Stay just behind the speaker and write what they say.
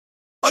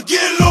I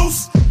get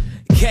loose.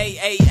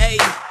 K-A-A.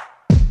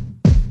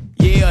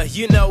 Yeah,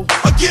 you know.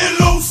 I get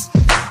loose.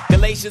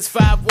 Galatians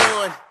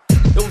 5:1.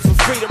 It was for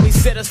freedom, he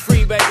set us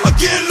free, baby. I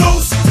get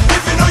loose.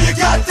 If you know you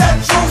got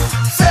that truth,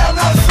 say I'm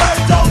not afraid,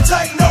 don't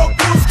take no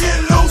abuse.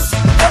 Get loose.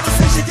 Ever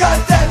since you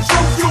got that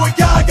truth, you and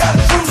God got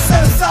truth.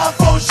 Set aside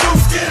for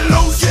shoes. Get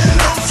loose. Get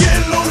loose.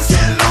 Get loose.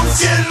 Get loose.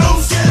 Get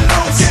loose. Get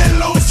loose. Get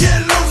loose.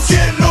 Get loose.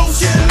 Get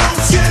loose.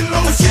 Get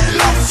loose. Get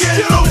loose.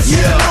 Get loose. Get loose.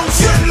 Get loose.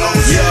 Get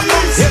loose. Get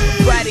loose.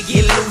 Everybody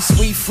get loose,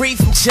 we free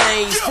from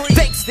chains.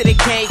 Thanks to the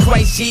King,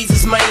 Christ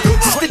Jesus, man.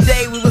 Since the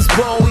day we was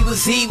born, we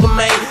was evil,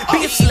 man.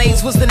 Being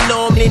slaves was the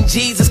norm, then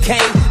Jesus came.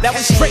 That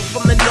was straight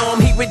from the norm,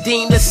 he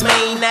redeemed us,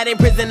 man. Not in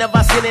prison of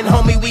our sin, and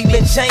homie, we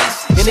been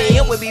changed. In the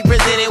end, we be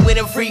presented with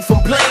him free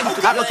from blame.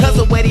 All because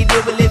of what he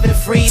did, we live in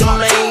freedom,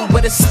 man.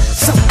 But it's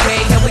so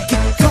bad, how we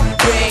get come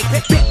back.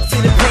 Back to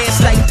the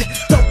past like the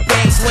dope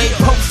bags. We ain't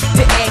supposed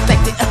to act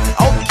like the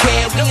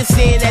okay. We ain't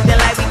saying that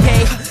like we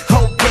can't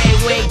hold back.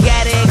 We ain't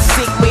gotta act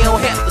sick, we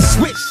don't have to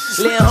switch.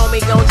 Little homie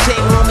gon' check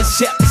Romans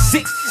chapter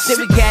 6. Then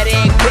we gotta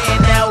act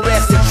bad, now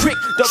that's the trick.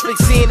 Don't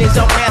fix sin is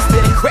your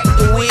master to crack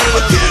the wheel.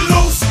 I get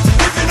loose.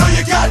 If you know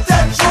you got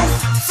that truth,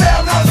 say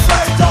I'm not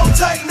afraid, don't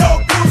take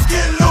no abuse.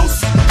 Get loose.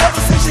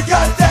 Ever since you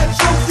got that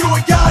truth, you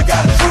and God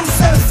got truth.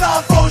 Set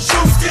aside for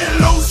shoes. Get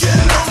loose. Get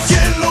loose.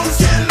 Get loose.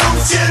 Get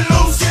loose. Get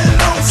loose. Get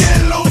loose. Get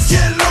loose.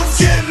 Get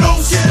loose. Get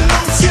loose.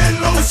 Get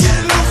loose. Get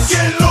loose. Get loose.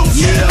 Get loose.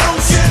 Get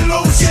loose. Get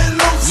loose. Get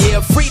loose. Yeah,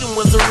 freedom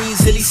was the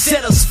reason he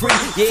set us free.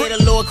 Yeah,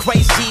 the Lord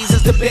Christ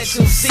Jesus, the best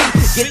you see.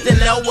 Get to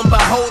know him,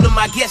 behold him,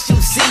 I guess you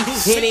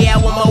see. Any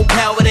hour more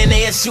power than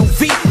the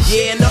SUV.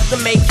 Yeah, enough to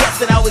make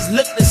cats that always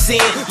look to sin.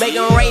 Make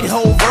them write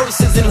whole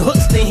verses and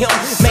hooks to him.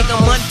 Make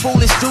them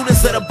unfoolish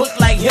students of the book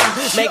like him.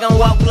 Make them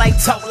walk like,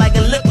 talk like,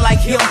 and look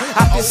like him.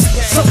 I feel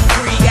so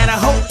free, got a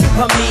hope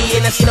for me.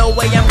 And there's no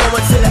way I'm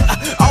going to the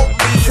OB.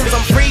 Since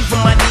I'm free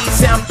from my knees,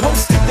 say I'm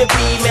supposed to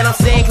be. Man, I'm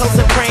staying close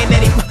to praying that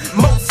he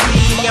most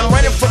me. I'm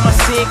running from my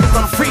sin cause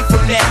I'm free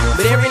from that.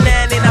 But every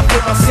now and then I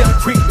feel myself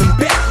creeping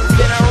back.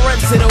 Then I run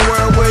to the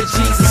world where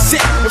Jesus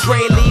said, and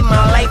pray leave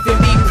my life and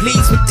be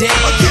pleased with that.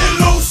 I get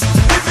loose.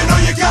 If you know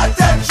you got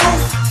that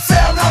truth, say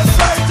I'm not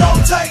afraid,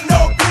 don't take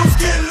no abuse.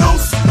 Get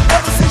loose.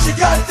 Ever since you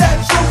got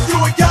that truth, you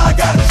and God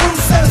got truth.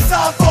 Set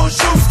aside for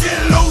shoes. Get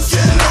loose.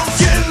 Get loose.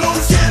 Get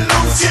loose. Get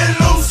loose. Get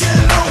loose.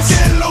 Get loose.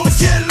 Get loose.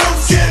 Get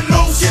loose. Get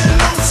loose.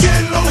 Get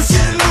loose. Get loose.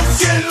 Get loose.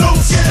 Get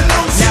loose. Get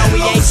loose. Now we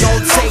ain't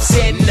gon' take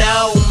that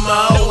no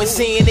more. And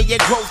seeing that your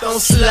growth on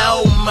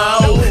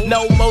slow-mo.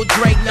 No more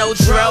Drake, no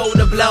dro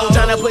to blow.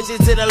 Tryna push it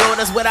to the Lord,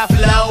 that's what I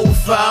flow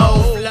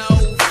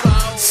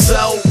for.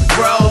 So,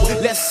 bro,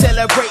 let's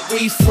celebrate,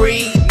 we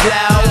free,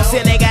 though.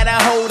 Sin they got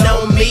a hold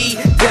on me,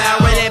 though.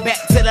 Running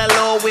back to the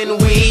Lord when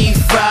we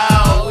fall.